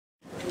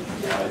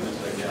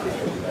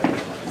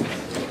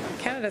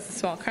Canada's a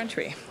small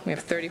country. We have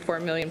 34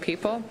 million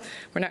people.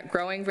 We're not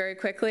growing very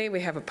quickly.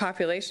 We have a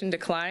population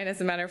decline,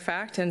 as a matter of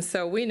fact, and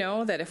so we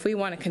know that if we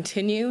want to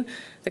continue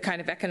the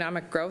kind of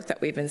economic growth that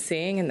we've been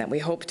seeing and that we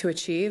hope to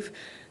achieve,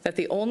 that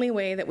the only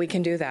way that we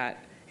can do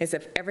that is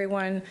if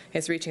everyone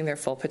is reaching their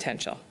full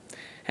potential.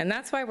 And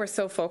that's why we're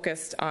so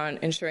focused on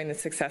ensuring the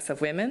success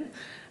of women.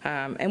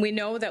 And we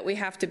know that we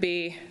have to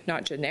be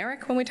not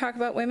generic when we talk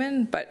about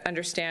women, but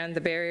understand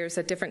the barriers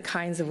that different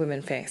kinds of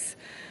women face.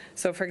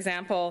 So, for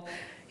example,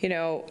 you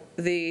know,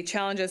 the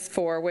challenges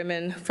for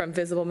women from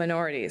visible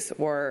minorities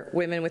or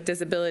women with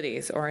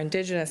disabilities or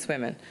Indigenous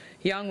women,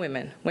 young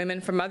women, women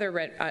from other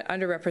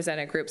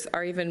underrepresented groups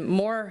are even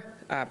more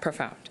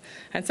profound.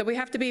 And so we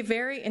have to be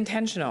very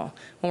intentional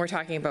when we're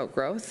talking about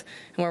growth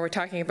and when we're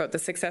talking about the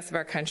success of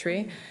our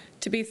country,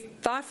 to be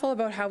thoughtful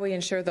about how we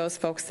ensure those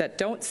folks that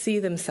don't see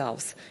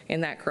themselves in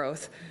that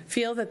growth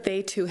feel that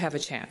they too have a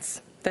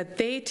chance. That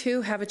they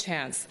too have a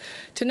chance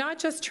to not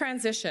just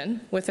transition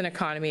with an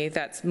economy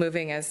that's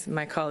moving, as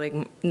my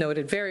colleague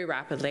noted, very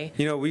rapidly.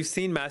 You know, we've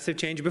seen massive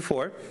change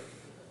before.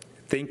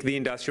 Think the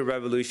Industrial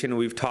Revolution,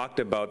 we've talked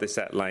about this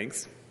at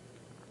length.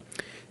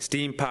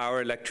 Steam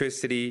power,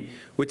 electricity,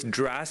 which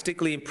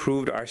drastically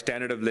improved our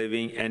standard of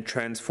living and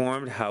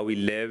transformed how we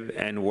live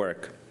and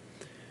work.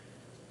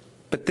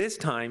 But this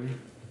time,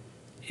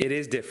 it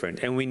is different,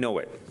 and we know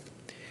it.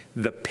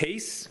 The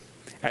pace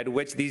at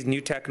which these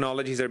new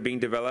technologies are being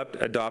developed,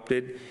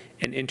 adopted,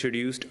 and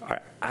introduced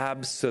are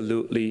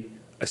absolutely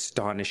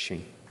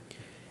astonishing.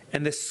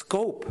 And the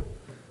scope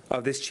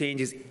of this change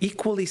is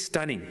equally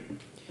stunning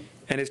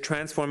and is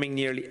transforming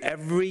nearly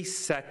every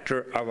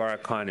sector of our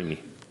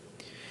economy.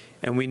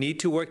 And we need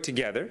to work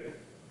together,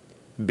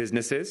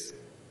 businesses,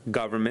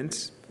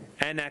 governments,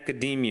 and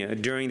academia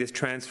during this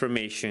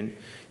transformation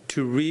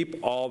to reap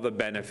all the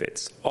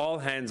benefits. All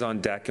hands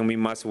on deck, and we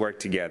must work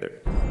together.